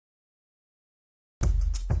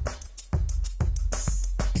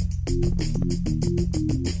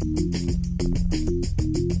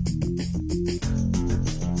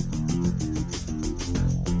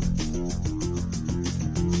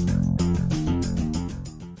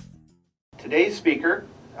Today's speaker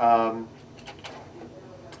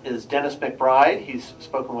is Dennis McBride. He's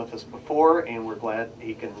spoken with us before, and we're glad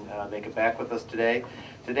he can make it back with us today.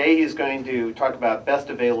 Today he's going to talk about best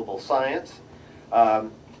available science.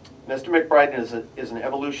 Mr. McBride is an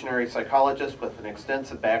evolutionary psychologist with an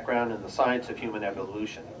extensive background in the science of human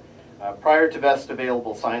evolution. Prior to best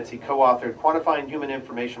available science, he co-authored Quantifying Human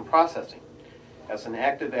Information Processing. As an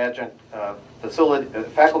active adjunct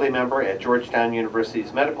faculty member at Georgetown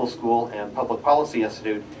University's Medical School and Public Policy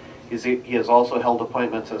Institute, he has also held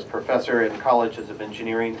appointments as professor in colleges of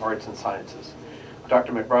engineering, arts, and sciences.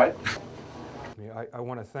 Dr. McBride? I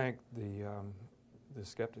want to thank the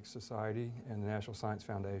Skeptics Society and the National Science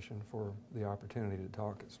Foundation for the opportunity to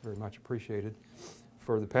talk. It's very much appreciated.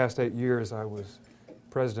 For the past 8 years, I was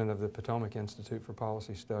president of the Potomac Institute for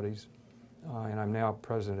Policy Studies. And I'm now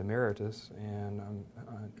President Emeritus, and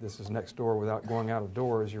this is next door without going out of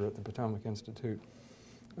doors. You're at the Potomac Institute.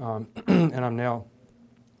 And I'm now,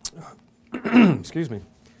 excuse me,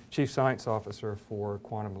 Chief Science Officer for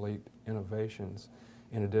Quantum Leap Innovations,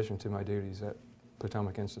 in addition to my duties at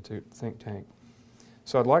Potomac Institute think tank.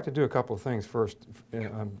 So I'd like to do a couple of things first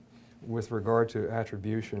with regard to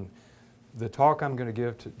attribution. The talk I'm going to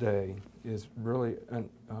give today is really an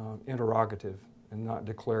interrogative and not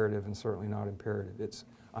declarative and certainly not imperative.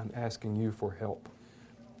 I'm asking you for help.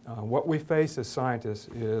 What we face as scientists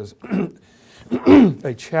is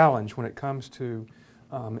a challenge when it comes to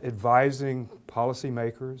advising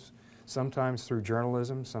policymakers, sometimes through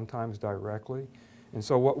journalism, sometimes directly. And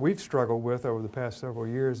so what we've struggled with over the past several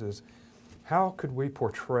years is how could we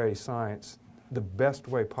portray science the best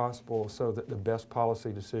way possible so that the best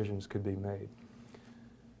policy decisions could be made.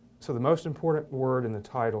 So the most important word in the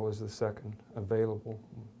title is the second, available.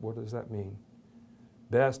 What does that mean?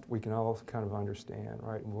 Best, we can all kind of understand,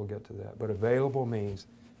 right? And we'll get to that. But available means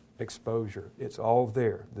exposure. It's all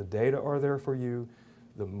there. The data are there for you.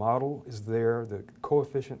 The model is there. The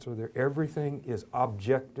coefficients are there. Everything is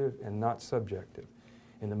objective and not subjective.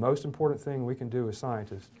 And the most important thing we can do as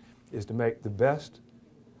scientists is to make the best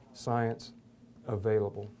science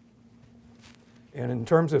available. And in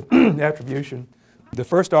terms of attribution, the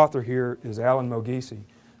first author here is Alan Moghissi,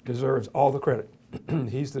 deserves all the credit.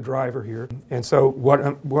 He's the driver here. And so what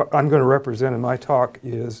I'm going to represent in my talk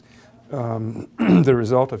is the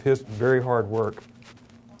result of his very hard work,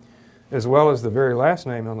 as well as the very last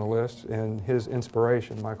name on the list and his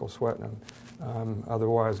inspiration, Michael Swetnam.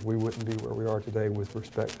 Otherwise, we wouldn't be where we are today with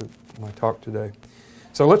respect to my talk today.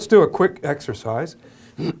 So let's do a quick exercise.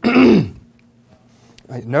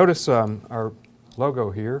 Notice our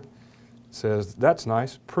logo here says, that's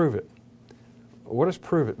nice, prove it. What does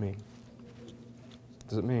prove it mean?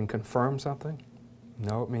 Does it mean confirm something?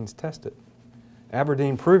 No, it means test it.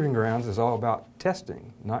 Aberdeen Proving Grounds is all about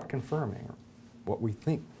testing, not confirming, what we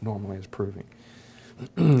think normally is proving.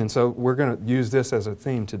 And so we're going to use this as a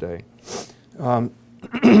theme today.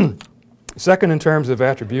 Second, in terms of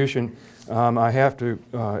attribution, I have to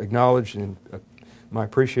acknowledge my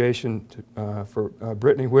appreciation for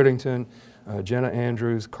Brittany Whittington, Jenna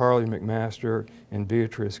Andrews, Carly McMaster, and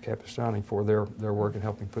Beatrice Capistani for their work in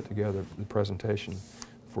helping put together the presentation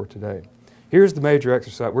for today. Here's the major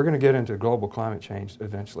exercise. We're going to get into global climate change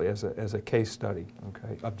eventually as a case study,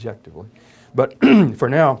 okay, objectively. But for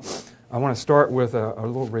now, I want to start with a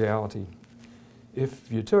little reality.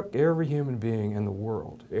 If you took every human being in the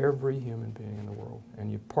world,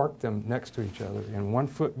 and you parked them next to each other in 1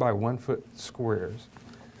 foot by 1 foot squares,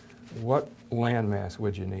 what landmass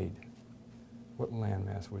would you need? What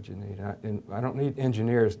landmass would you need? And I don't need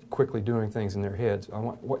engineers quickly doing things in their heads. I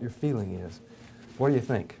want what your feeling is. What do you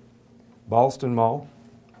think? Ballston Mall?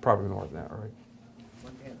 Probably more than that, right?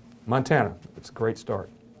 Montana. It's a great start.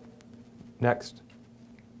 Next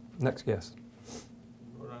guess.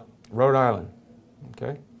 Rhode Island.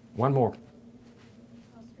 Okay. One more.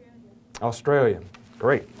 Australia.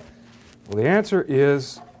 Great. Well, the answer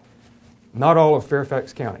is not all of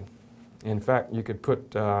Fairfax County. In fact, you could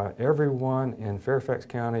put everyone in Fairfax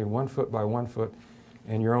County 1 foot by 1 foot,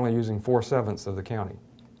 and you're only using 4/7 of the county.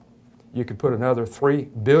 You could put another 3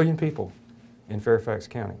 billion people in Fairfax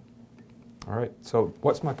County. All right, so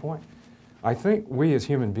what's my point? I think we as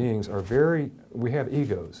human beings we have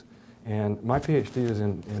egos. And my Ph.D. is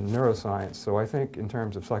in neuroscience, so I think in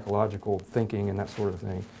terms of psychological thinking and that sort of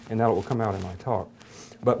thing, and that will come out in my talk.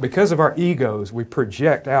 But because of our egos, we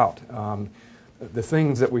project out the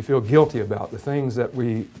things that we feel guilty about, the things that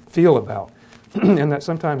we feel about. and that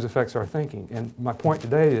sometimes affects our thinking. And my point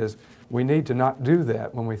today is we need to not do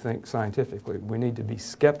that when we think scientifically. We need to be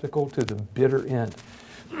skeptical to the bitter end.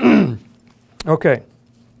 Okay.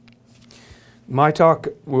 My talk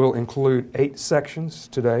will include 8 sections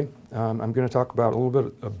today. I'm going to talk about a little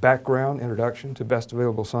bit of background, introduction to best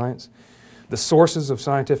available science, the sources of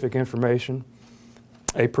scientific information,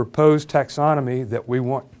 a proposed taxonomy that we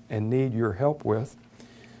want and need your help with,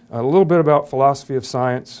 a little bit about philosophy of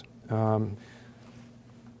science.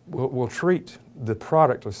 We'll treat the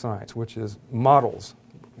product of science, which is models.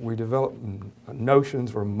 We develop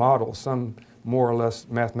notions or models, some more or less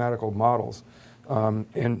mathematical models,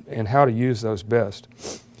 and how to use those best.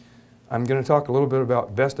 I'm going to talk a little bit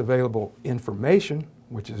about best available information,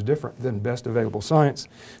 which is different than best available science,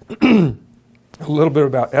 a little bit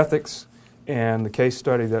about ethics, and the case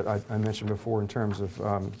study that I mentioned before in terms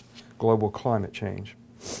of global climate change.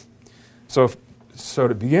 So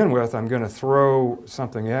to begin with, I'm going to throw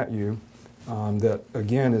something at you that,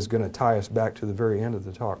 again, is going to tie us back to the very end of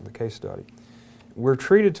the talk, the case study. We're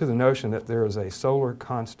treated to the notion that there is a solar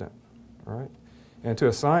constant, right? And to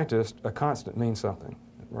a scientist, a constant means something,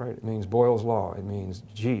 right? It means Boyle's law. It means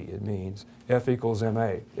G. It means F equals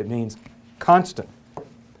ma. It means constant.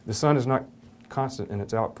 The sun is not constant in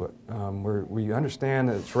its output. We understand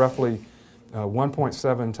that it's roughly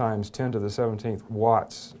 1.7 times 10 to the 17th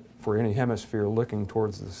watts for any hemisphere looking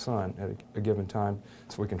towards the sun at a given time,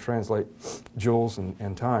 so we can translate joules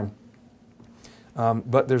and time.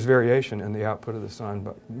 But there's variation in the output of the sun,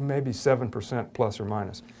 but maybe 7% plus or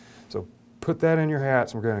minus. So put that in your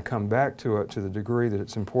hats, and we're going to come back to it to the degree that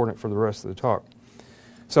it's important for the rest of the talk.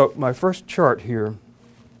 So my first chart here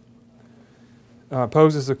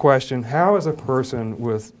poses the question, how is a person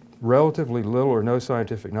with relatively little or no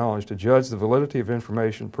scientific knowledge to judge the validity of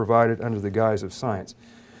information provided under the guise of science?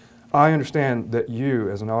 I understand that you,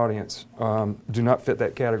 as an audience, do not fit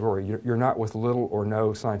that category. You're not with little or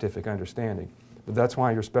no scientific understanding. But that's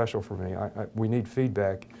why you're special for me. We need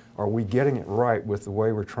feedback. Are we getting it right with the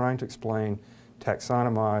way we're trying to explain,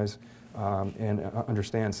 taxonomize, and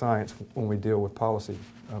understand science when we deal with policy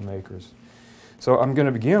makers? So I'm going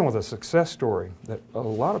to begin with a success story that a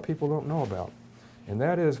lot of people don't know about. And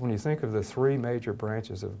that is, when you think of the 3 major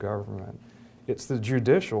branches of government, it's the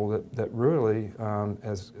judicial that really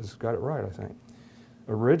has got it right, I think.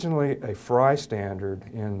 Originally, a Frye standard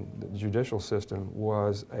in the judicial system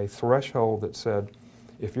was a threshold that said,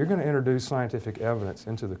 if you're going to introduce scientific evidence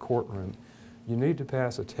into the courtroom, you need to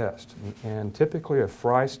pass a test. And typically a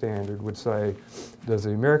Frye standard would say, does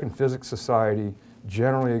the American Physics Society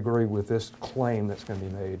generally agree with this claim that's going to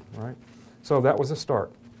be made, right? So that was a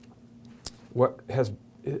start. What has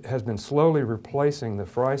been slowly replacing the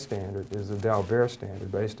Frye standard is the Dalbert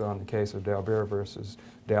standard, based on the case of Dalbert versus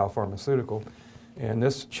Dow Pharmaceutical. And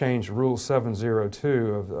this changed Rule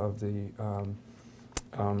 702 of the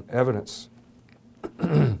evidence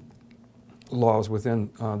laws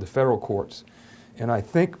within the federal courts. And I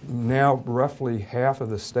think now roughly half of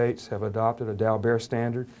the states have adopted a Dalbert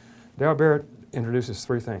standard. Dalbert introduces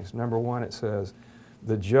 3 things. Number 1, it says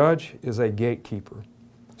the judge is a gatekeeper.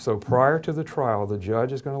 So prior to the trial, the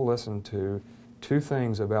judge is going to listen to 2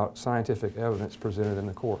 things about scientific evidence presented in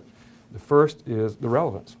the court. The first is the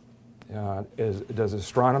relevance. Does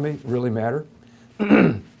astronomy really matter?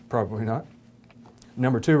 Probably not.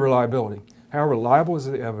 Number 2, reliability. How reliable is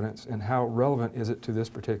the evidence and how relevant is it to this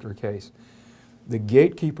particular case? The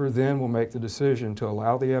gatekeeper then will make the decision to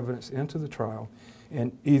allow the evidence into the trial,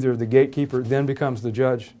 and either the gatekeeper then becomes the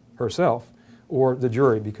judge herself or the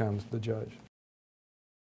jury becomes the judge.